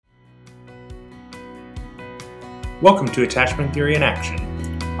Welcome to Attachment Theory in Action.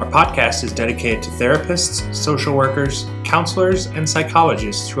 Our podcast is dedicated to therapists, social workers, counselors, and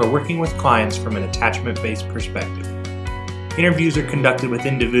psychologists who are working with clients from an attachment-based perspective. Interviews are conducted with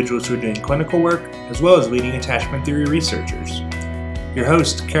individuals who are doing clinical work, as well as leading attachment theory researchers. Your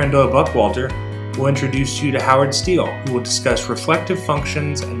host, Karen Doyle Buckwalter, will introduce you to Howard Steele, who will discuss reflective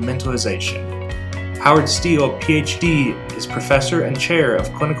functions and mentalization. Howard Steele, PhD, is professor and chair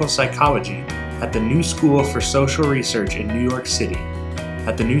of clinical psychology at the New School for Social Research in New York City.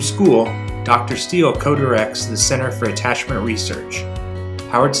 At the New School, Dr. Steele co-directs the Center for Attachment Research.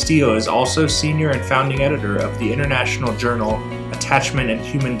 Howard Steele is also senior and founding editor of the international journal Attachment and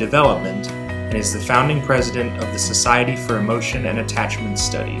Human Development and is the founding president of the Society for Emotion and Attachment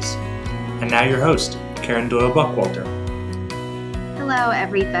Studies. And now your host, Karen Doyle Buckwalter. Hello,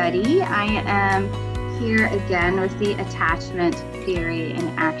 everybody. I am here again with the Attachment Theory in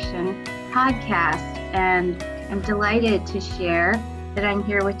Action podcast, and I'm delighted to share that I'm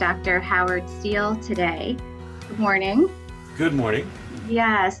here with Dr. Howard Steele today. Good morning. Good morning.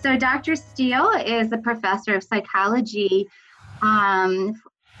 Yeah, so Dr. Steele is a professor of psychology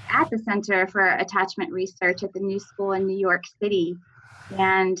at the Center for Attachment Research at the New School in New York City,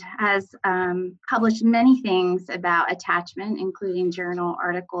 and has published many things about attachment, including journal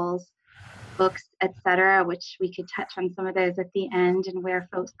articles, books, etc., which we could touch on some of those at the end and where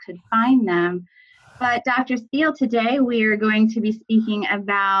folks could find them. But Dr. Steele, today we are going to be speaking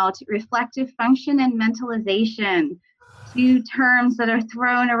about reflective function and mentalization, two terms that are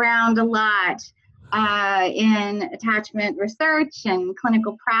thrown around a lot in attachment research and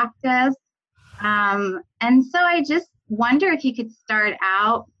clinical practice. And so I just wonder if you could start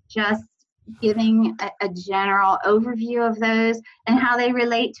out just giving a general overview of those and how they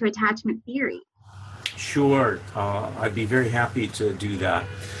relate to attachment theory. Sure, I'd be very happy to do that.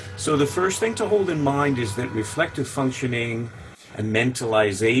 So the first thing to hold in mind is that reflective functioning and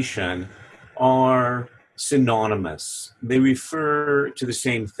mentalization are synonymous. They refer to the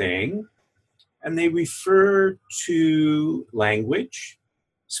same thing, and they refer to language,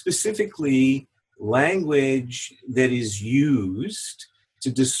 specifically language that is used to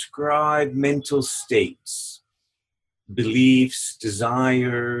describe mental states, beliefs,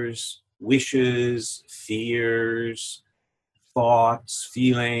 desires, wishes, fears, thoughts,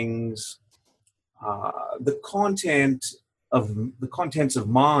 feelings, the contents of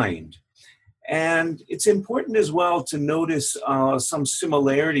mind. And it's important as well to notice some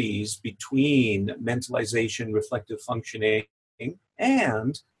similarities between mentalization, reflective functioning,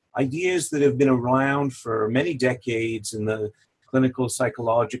 and ideas that have been around for many decades in the clinical,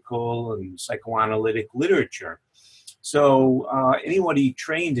 psychological, and psychoanalytic literature. So anybody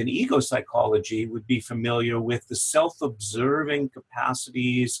trained in ego psychology would be familiar with the self-observing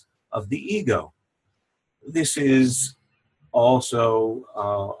capacities of the ego. This is also,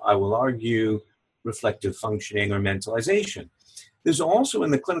 I will argue, reflective functioning or mentalization. There's also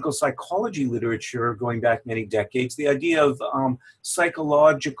in the clinical psychology literature, going back many decades, the idea of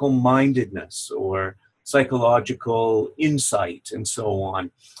psychological mindedness or psychological insight and so on.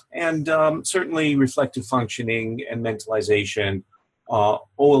 And certainly reflective functioning and mentalization owe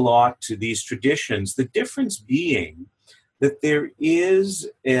a lot to these traditions. The difference being that there is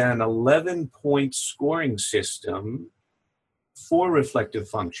an 11-point scoring system for reflective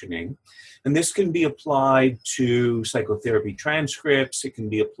functioning. And this can be applied to psychotherapy transcripts. It can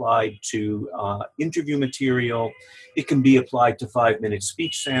be applied to interview material. It can be applied to 5-minute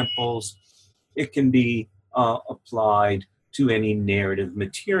speech samples. It can be applied to any narrative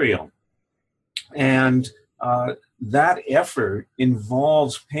material. And that effort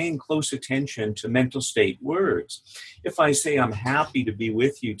involves paying close attention to mental state words. If I say, I'm happy to be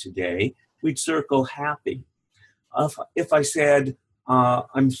with you today, we'd circle happy. If I said,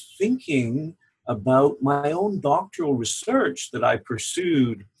 I'm thinking about my own doctoral research that I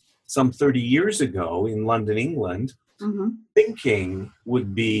pursued some 30 years ago in London, England, thinking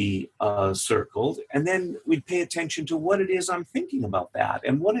would be circled, and then we'd pay attention to what it is I'm thinking about that.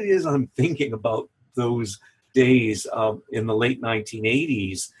 And what it is I'm thinking about those days in the late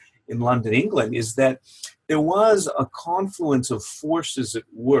 1980s in London, England, is that there was a confluence of forces at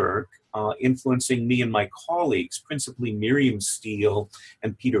work influencing me and my colleagues, principally Miriam Steele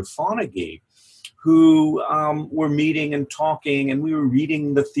and Peter Fonagy, who were meeting and talking, and we were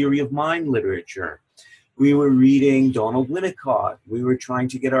reading the theory of mind literature. We were reading Donald Winnicott. We were trying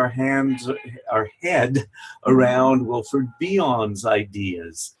to get our head around Wilfred Bion's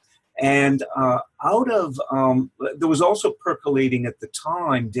ideas. And there was also percolating at the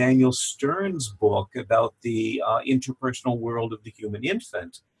time Daniel Stern's book about the interpersonal world of the human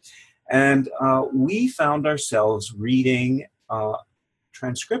infant. And we found ourselves reading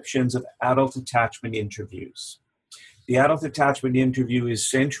transcriptions of adult attachment interviews. The adult attachment interview is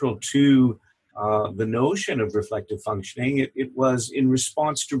central to the notion of reflective functioning. It was in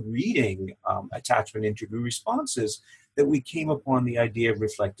response to reading attachment interview responses that we came upon the idea of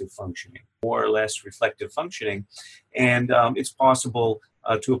reflective functioning, more or less reflective functioning. And it's possible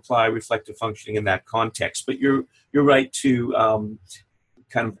to apply reflective functioning in that context. But you're right to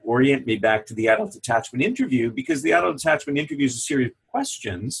kind of orient me back to the adult attachment interview, because the adult attachment interview is a series of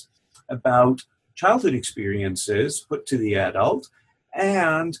questions about childhood experiences put to the adult.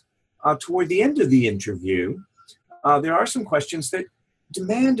 And toward the end of the interview, there are some questions that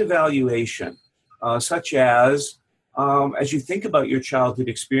demand evaluation, such as you think about your childhood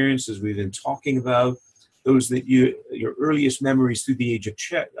experiences, we've been talking about those that your earliest memories through the age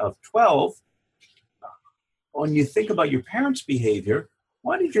of 12, when you think about your parents' behavior,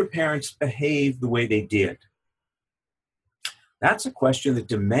 why did your parents behave the way they did? That's a question that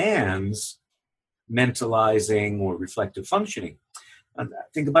demands mentalizing or reflective functioning. And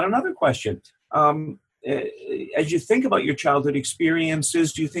think about another question. As you think about your childhood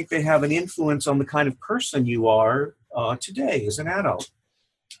experiences, do you think they have an influence on the kind of person you are today as an adult?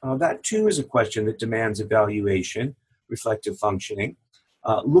 That too is a question that demands evaluation, reflective functioning,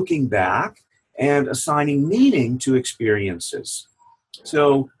 looking back, and assigning meaning to experiences.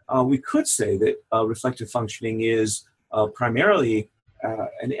 So we could say that reflective functioning is primarily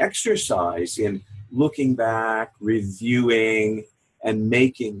an exercise in looking back, reviewing, and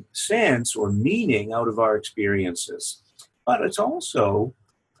making sense or meaning out of our experiences. But it's also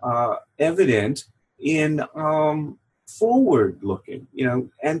evident in forward-looking,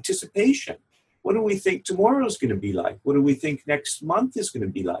 anticipation. What do we think tomorrow is going to be like? What do we think next month is going to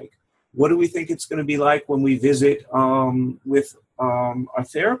be like? What do we think it's going to be like when we visit with our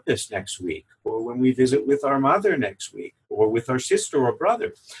therapist next week, or when we visit with our mother next week, or with our sister or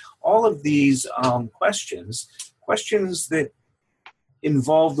brother? All of these questions that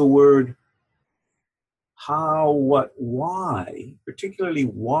involve the word how, what, why, particularly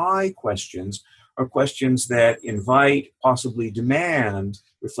why questions, are questions that invite, possibly demand,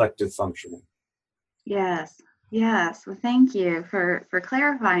 reflective functioning. Yes. Well, thank you for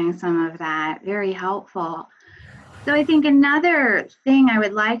clarifying some of that. Very helpful. So I think another thing I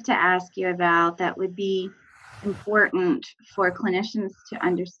would like to ask you about that would be important for clinicians to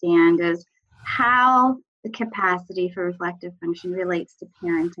understand is how the capacity for reflective function relates to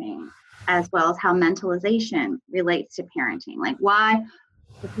parenting, as well as how mentalization relates to parenting. Like, why,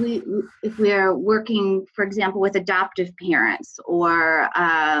 if we are working, for example, with adoptive parents or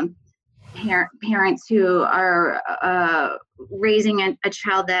parents who are raising a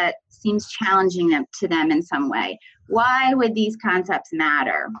child that seems challenging to them in some way, why would these concepts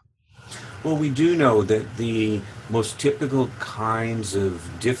matter? Well, we do know that the most typical kinds of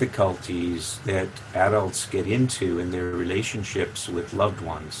difficulties that adults get into in their relationships with loved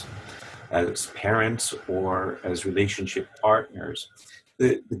ones, as parents or as relationship partners,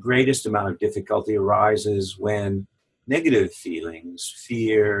 the greatest amount of difficulty arises when negative feelings,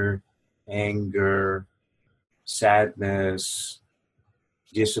 fear, anger, sadness,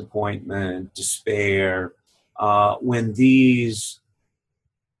 disappointment, despair, when these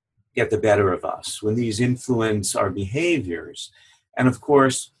get the better of us, when these influence our behaviors. And of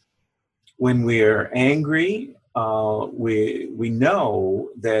course, when we're angry, we know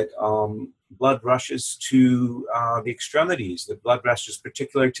that blood rushes to the extremities. The blood rushes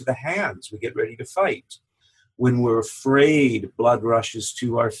particularly to the hands. We get ready to fight. When we're afraid, blood rushes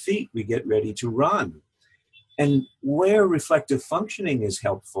to our feet. We get ready to run. And where reflective functioning is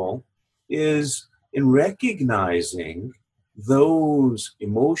helpful is in recognizing those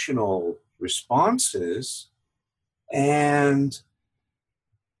emotional responses, and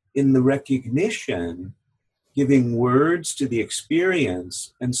in the recognition, giving words to the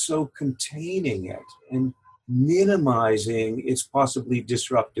experience, and so containing it and minimizing its possibly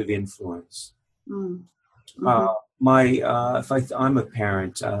disruptive influence. Mm-hmm. I'm a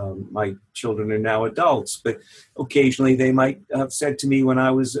parent. My children are now adults, but occasionally they might have said to me when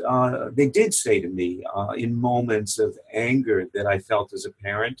I was, they did say to me in moments of anger that I felt as a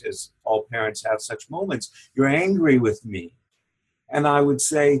parent, as all parents have such moments, "You're angry with me." And I would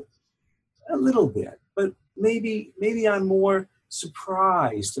say, "A little bit, but maybe I'm more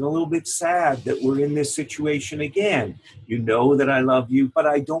surprised and a little bit sad that we're in this situation again. You know that I love you, but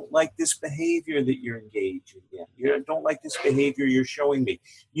I don't like this behavior that you're engaging in. You don't like this behavior you're showing me.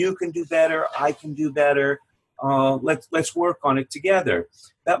 You can do better. I can do better. Let's work on it together."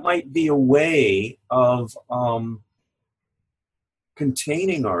 That might be a way of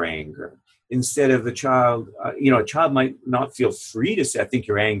containing our anger instead of a child, a child might not feel free to say, I think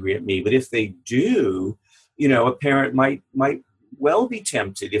you're angry at me. But if they do, a parent might well be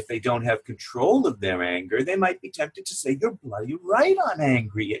tempted, if they don't have control of their anger, they might be tempted to say, you're bloody right, I'm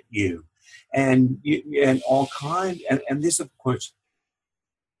angry at you. And all kind, and this, of course,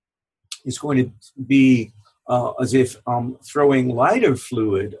 is going to be as if throwing lighter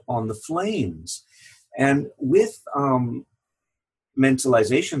fluid on the flames. And with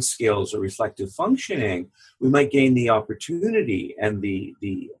mentalization skills or reflective functioning, we might gain the opportunity and the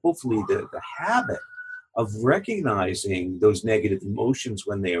hopefully the habit of recognizing those negative emotions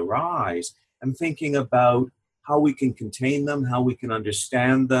when they arise and thinking about how we can contain them, how we can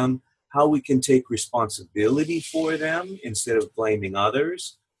understand them, how we can take responsibility for them instead of blaming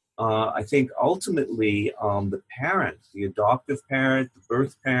others. I think ultimately the parent, the adoptive parent, the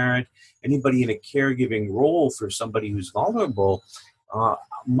birth parent, anybody in a caregiving role for somebody who's vulnerable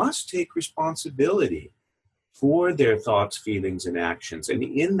must take responsibility for their thoughts, feelings, and actions. And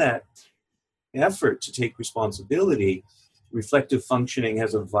in that effort to take responsibility, reflective functioning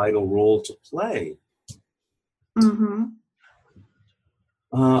has a vital role to play. Mm-hmm.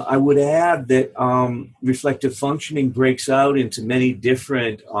 I would add that reflective functioning breaks out into many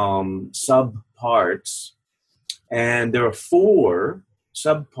different subparts, and there are 4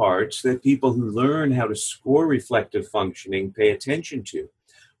 subparts that people who learn how to score reflective functioning pay attention to.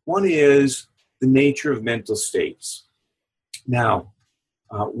 One is the nature of mental states. Now,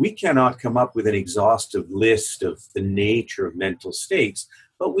 we cannot come up with an exhaustive list of the nature of mental states,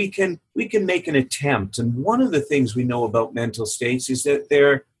 but we can make an attempt. And one of the things we know about mental states is that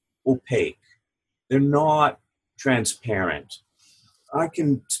they're opaque. They're not transparent. I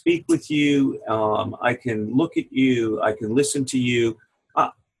can speak with you. I can look at you. I can listen to you.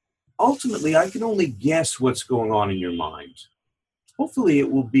 Ultimately, I can only guess what's going on in your mind. Hopefully,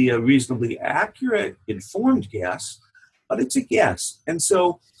 it will be a reasonably accurate, informed guess, but it's a guess. And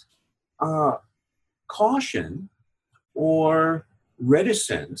so caution or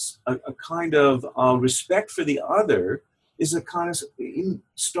reticence, a kind of respect for the other, is a kind of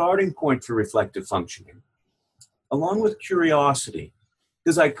starting point for reflective functioning, along with curiosity.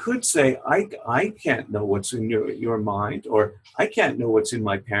 Because I could say, I can't know what's in your mind, or I can't know what's in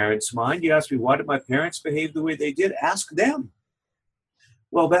my parents' mind. You ask me, why did my parents behave the way they did? Ask them.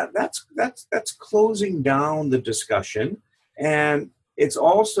 Well, that's closing down the discussion, and it's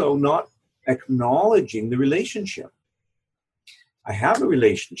also not acknowledging the relationship. I have a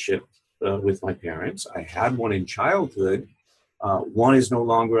relationship with my parents. I had one in childhood. One is no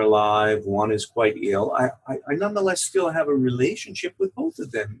longer alive. One is quite ill. I nonetheless still have a relationship with both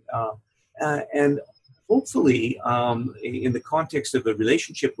of them. And hopefully, in the context of a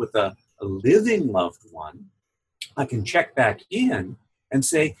relationship with a living loved one, I can check back in and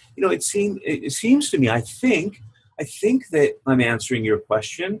say, it seems to me, I think that I'm answering your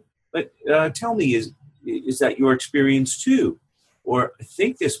question, but tell me, is that your experience too? Or I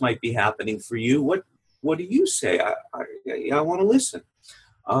think this might be happening for you. What do you say? I want to listen.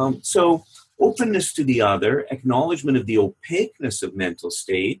 So openness to the other, acknowledgement of the opaqueness of mental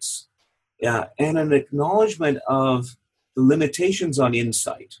states, and an acknowledgement of the limitations on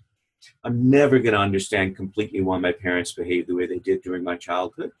insight. I'm never going to understand completely why my parents behaved the way they did during my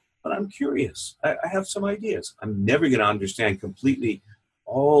childhood, but I'm curious. I have some ideas. I'm never going to understand completely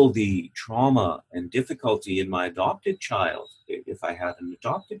all the trauma and difficulty in my adopted child. If I had an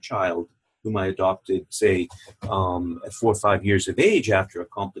adopted child whom I adopted, say, at 4 or 5 years of age after a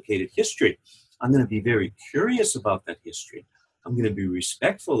complicated history, I'm going to be very curious about that history. I'm going to be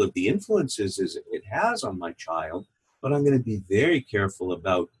respectful of the influences it has on my child, but I'm going to be very careful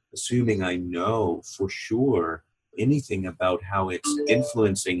about assuming I know for sure anything about how it's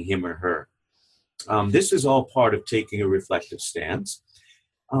influencing him or her. This is all part of taking a reflective stance.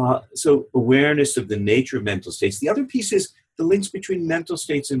 So awareness of the nature of mental states. The other piece is the links between mental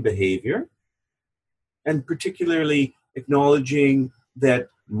states and behavior, and particularly acknowledging that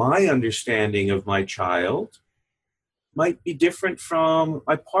my understanding of my child might be different from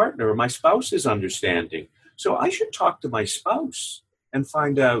my partner or my spouse's understanding. So I should talk to my spouse and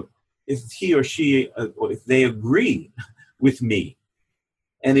find out if he or she, or if they agree with me.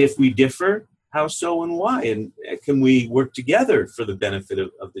 And if we differ, how so and why? And can we work together for the benefit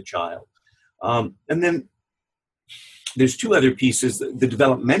of the child? And then there's 2 other pieces, the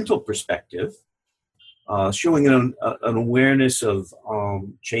developmental perspective, showing an awareness of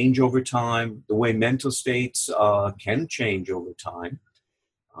change over time, the way mental states can change over time,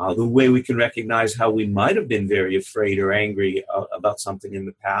 the way we can recognize how we might have been very afraid or angry about something in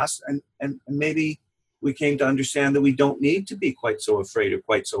the past, and maybe we came to understand that we don't need to be quite so afraid or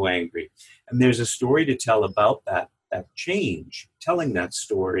quite so angry. And there's a story to tell about that change. Telling that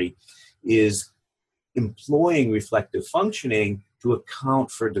story is employing reflective functioning to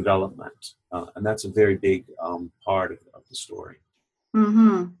account for development. And that's a very big part of the story.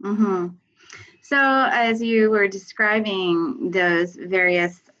 Mm-hmm, mm-hmm. So as you were describing those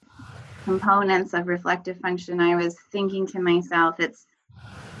various components of reflective function, I was thinking to myself,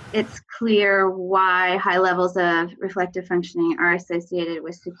 it's clear why high levels of reflective functioning are associated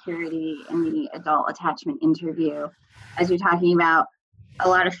with security in the adult attachment interview. As you're talking about a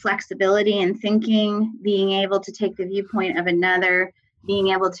lot of flexibility in thinking, being able to take the viewpoint of another, being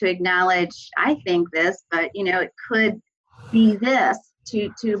able to acknowledge, I think this, but it could be this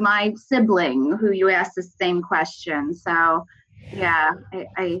to my sibling who you asked the same question. So yeah,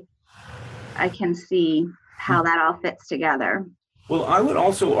 I can see how that all fits together. Well, I would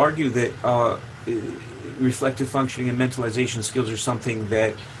also argue that reflective functioning and mentalization skills are something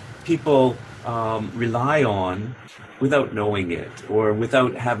that people rely on without knowing it or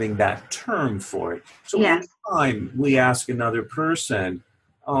without having that term for it. So Yes. anytime we ask another person,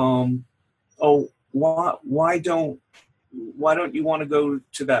 why don't you want to go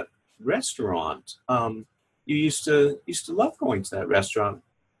to that restaurant? You used to love going to that restaurant.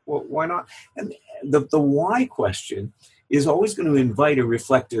 Well, why not? And the why question is always going to invite a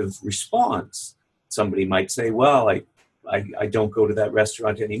reflective response. Somebody might say, well, I don't go to that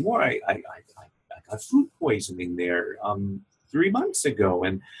restaurant anymore. I got food poisoning there 3 months ago,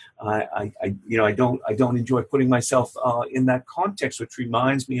 and I don't enjoy putting myself in that context, which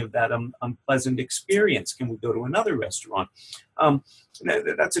reminds me of that unpleasant experience. Can we go to another restaurant?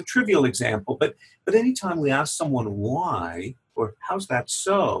 That's a trivial example, but anytime we ask someone why, or how's that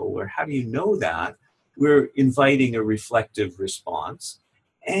so, or how do you know that, we're inviting a reflective response.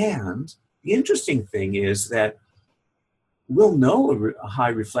 And the interesting thing is that we'll know a high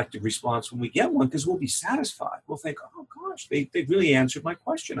reflective response when we get one because we'll be satisfied. We'll think, oh gosh, they really answered my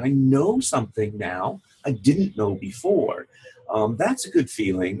question. I know something now I didn't know before. That's a good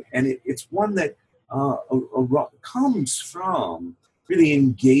feeling. And it's one that comes from really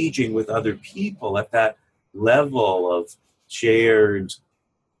engaging with other people at that level of shared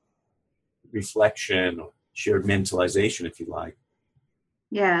reflection, or shared mentalization, if you like.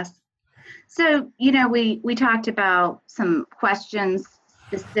 Yes. So, we talked about some questions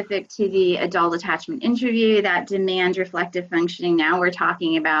specific to the adult attachment interview that demand reflective functioning. Now we're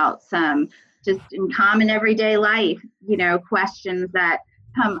talking about some just in common everyday life, questions that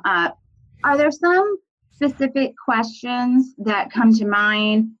come up. Are there some specific questions that come to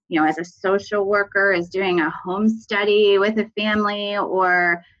mind, as a social worker is doing a home study with a family,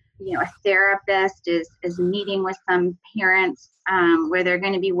 or a therapist is meeting with some parents where they're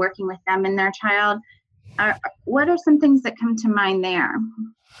going to be working with them and their child? What are some things that come to mind there?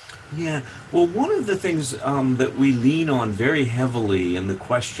 Yeah, well, one of the things that we lean on very heavily in the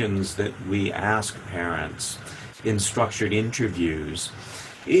questions that we ask parents in structured interviews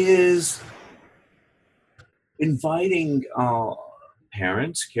is inviting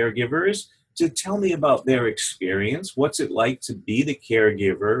parents, caregivers, to tell me about their experience. What's it like to be the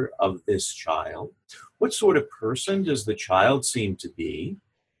caregiver of this child? What sort of person does the child seem to be?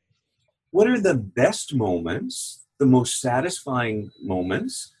 What are the best moments, the most satisfying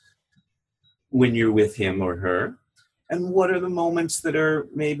moments when you're with him or her? And what are the moments that are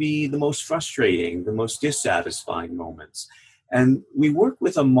maybe the most frustrating, the most dissatisfying moments? And we work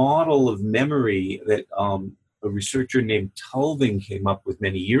with a model of memory that a researcher named Tulving came up with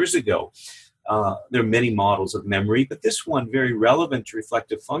many years ago. There are many models of memory, but this one, very relevant to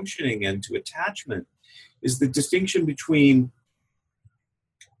reflective functioning and to attachment, is the distinction between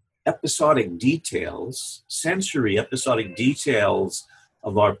episodic details, sensory episodic details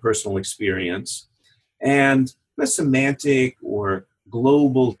of our personal experience, and the semantic or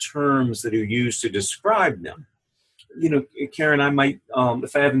global terms that are used to describe them. Karen, I might,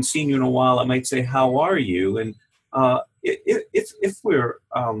 if I haven't seen you in a while, I might say, how are you? And if we're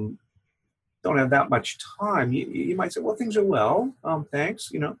don't have that much time, you might say, well, things are well,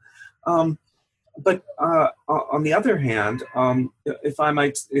 thanks, But on the other hand,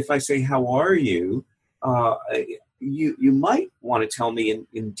 if I say, how are you? You might want to tell me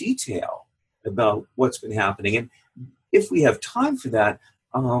in detail about what's been happening. And if we have time for that,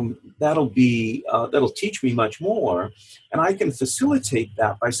 that'll teach me much more. And I can facilitate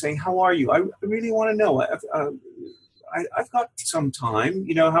that by saying, how are you? I really want to know. I've got some time.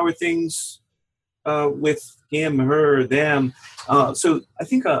 How are things with him, her, them? So I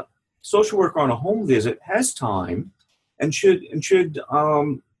think a social worker on a home visit has time and should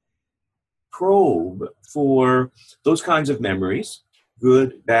probe for those kinds of memories,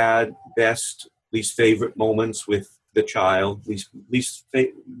 good, bad, best, least favorite moments with the child,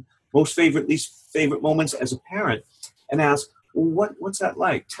 most favorite, least favorite moments as a parent, and ask, well, what's that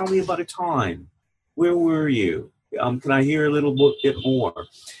like? Tell me about a time. Where were you? Can I hear a little bit more?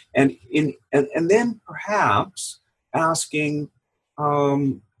 And then perhaps asking,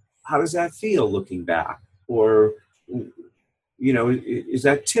 how does that feel looking back? Or, is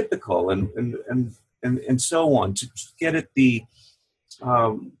that typical? And so on, to get at the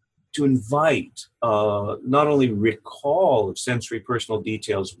to invite not only recall of sensory personal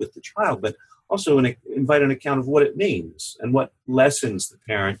details with the child, but also invite an account of what it means and what lessons the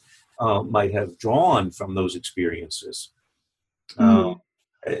parent might have drawn from those experiences.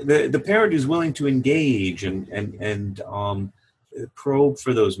 The parent is willing to engage and probe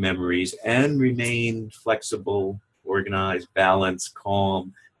for those memories and remain flexible, organized, balanced,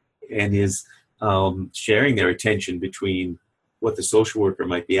 calm, and is sharing their attention between what the social worker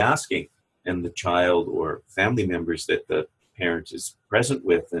might be asking and the child or family members that the parent is present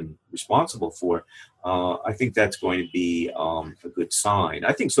with and responsible for. I think that's going to be a good sign.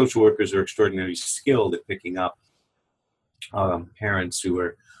 I think social workers are extraordinarily skilled at picking up parents who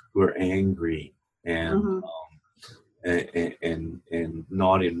are angry and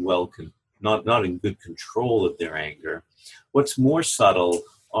not in good control of their anger. What's more subtle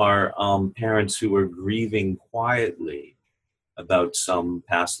are parents who are grieving quietly about some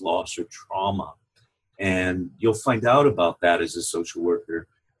past loss or trauma. And you'll find out about that as a social worker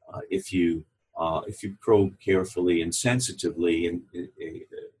if you probe carefully and sensitively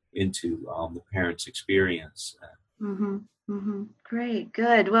into the parent's experience. Great,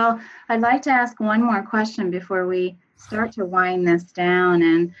 good. Well, I'd like to ask one more question before we start to wind this down,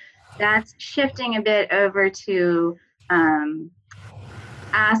 and that's shifting a bit over to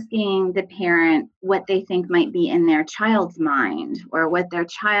asking the parent what they think might be in their child's mind or what their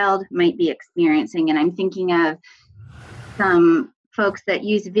child might be experiencing. And I'm thinking of some folks that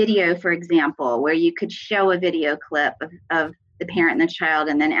use video, for example, where you could show a video clip of the parent and the child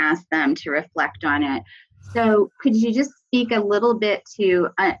and then ask them to reflect on it. So could you just speak a little bit to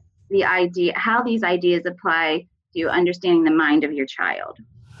the idea, how these ideas apply to understanding the mind of your child?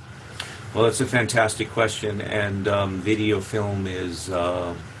 Well, it's a fantastic question, and video film is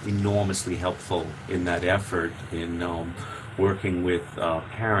enormously helpful in that effort in working with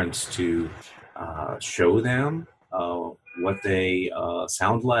parents to show them what they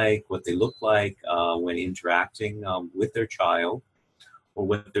sound like, what they look like when interacting with their child, or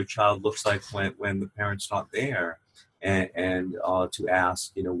what their child looks like when the parent's not there, and to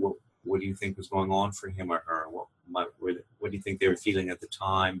ask, what do you think was going on for him or her? What do you think they were feeling at the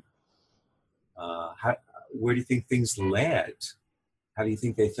time? Where do you think things led? How do you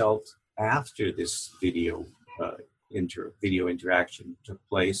think they felt after this video interaction took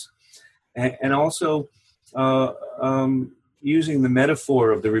place? And also using the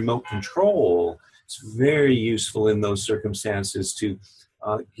metaphor of the remote control, it's very useful in those circumstances to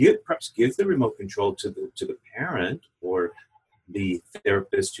perhaps give the remote control to the parent, or the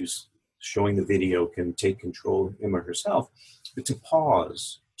therapist who's showing the video can take control, him or herself, but to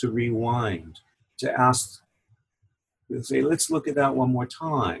pause, to rewind, to ask, say, let's look at that one more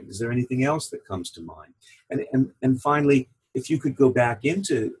time. Is there anything else that comes to mind? And finally, if you could go back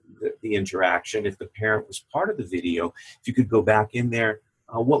into the interaction, if the parent was part of the video, if you could go back in there,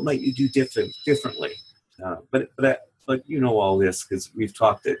 what might you do differently? But you know all this because we've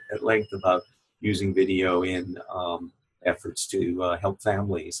talked at length about using video in efforts to help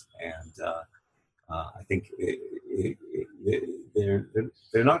families, and I think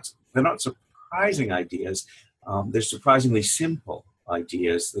they're not surprising ideas. They're surprisingly simple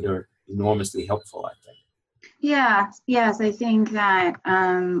ideas that are enormously helpful, I think. Yes, I think that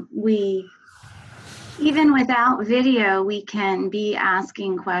we, even without video, we can be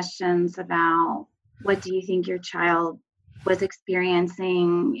asking questions about, what do you think your child was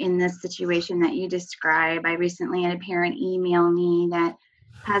experiencing in this situation that you describe? I recently had a parent email me that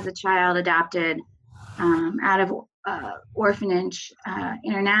has a child adopted out of orphanage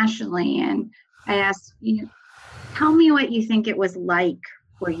internationally, and I asked, tell me what you think it was like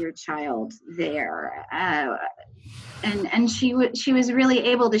for your child there, and she was really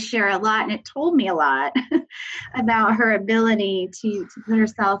able to share a lot, and it told me a lot about her ability to put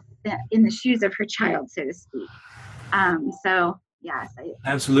herself in the shoes of her child, so to speak. So yes,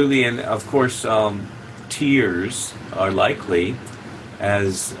 absolutely, and of course, tears are likely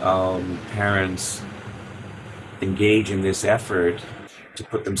as parents engage in this effort to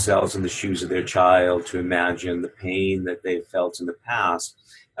put themselves in the shoes of their child, to imagine the pain that they've felt in the past.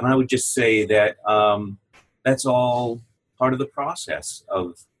 And I would just say that that's all part of the process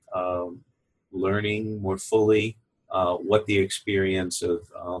of learning more fully what the experience of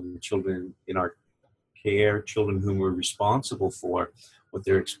children in our care, children whom we're responsible for, what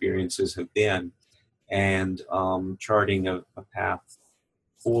their experiences have been, and charting a path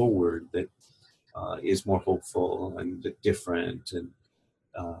forward that is more hopeful and different and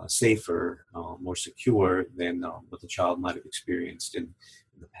safer, more secure than what the child might have experienced in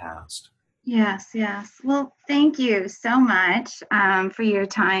the past. Yes, yes. Well, thank you so much for your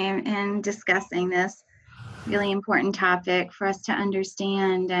time in discussing this really important topic for us to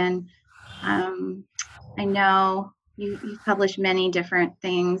understand. And I know you've published many different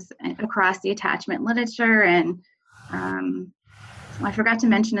things across the attachment literature. And I forgot to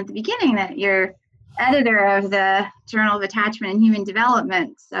mention at the beginning that you're editor of the Journal of Attachment and Human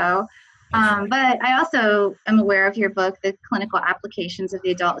Development. So, but I also am aware of your book, The Clinical Applications of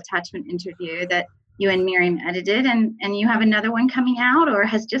the Adult Attachment Interview, that you and Miriam edited, and you have another one coming out or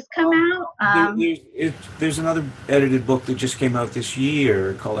has just come out. There's another edited book that just came out this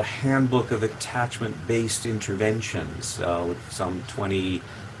year called A Handbook of Attachment-Based Interventions with some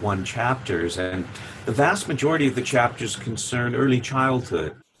 21 chapters. And the vast majority of the chapters concern early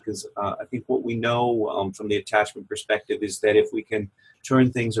childhood, because I think what we know from the attachment perspective is that if we can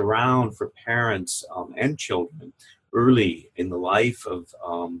turn things around for parents and children early in the life of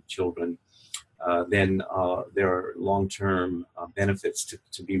children, then there are long-term benefits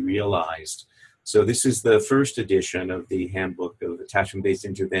to be realized. So this is the first edition of the Handbook of Attachment-Based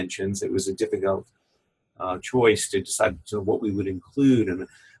Interventions. It was a difficult choice to decide what we would include, and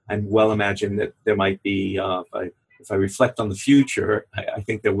I well imagine that there might be, if I reflect on the future, I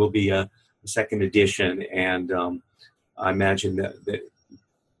think there will be a second edition, and I imagine that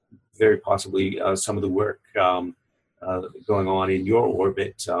very possibly some of the work going on in your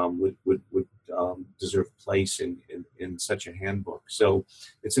orbit would deserve a place in such a handbook. So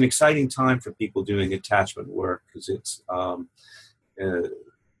it's an exciting time for people doing attachment work, because it's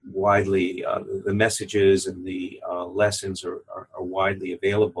widely, the messages and the lessons are widely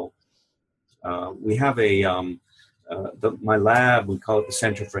available. We have my lab, we call it the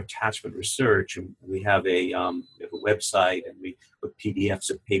Center for Attachment Research, and we have a website, and we put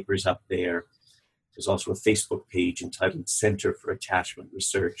PDFs of papers up there. There's also a Facebook page entitled Center for Attachment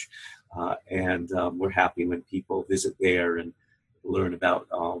Research, and we're happy when people visit there and learn about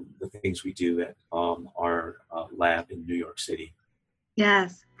the things we do at our lab in New York City.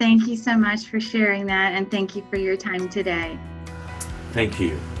 Yes, thank you so much for sharing that, and thank you for your time today. Thank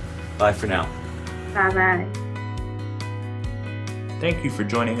you. Bye for now. Bye-bye. Thank you for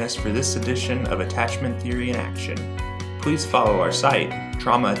joining us for this edition of Attachment Theory in Action. Please follow our site,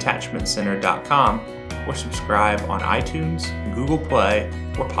 traumaattachmentcenter.com, or subscribe on iTunes, Google Play,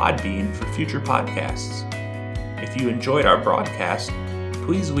 or Podbean for future podcasts. If you enjoyed our broadcast,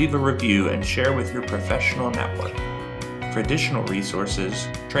 please leave a review and share with your professional network. For additional resources,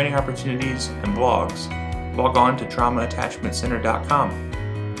 training opportunities, and blogs, log on to traumaattachmentcenter.com.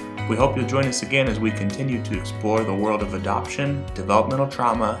 We hope you'll join us again as we continue to explore the world of adoption, developmental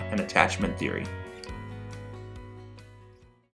trauma, and attachment theory.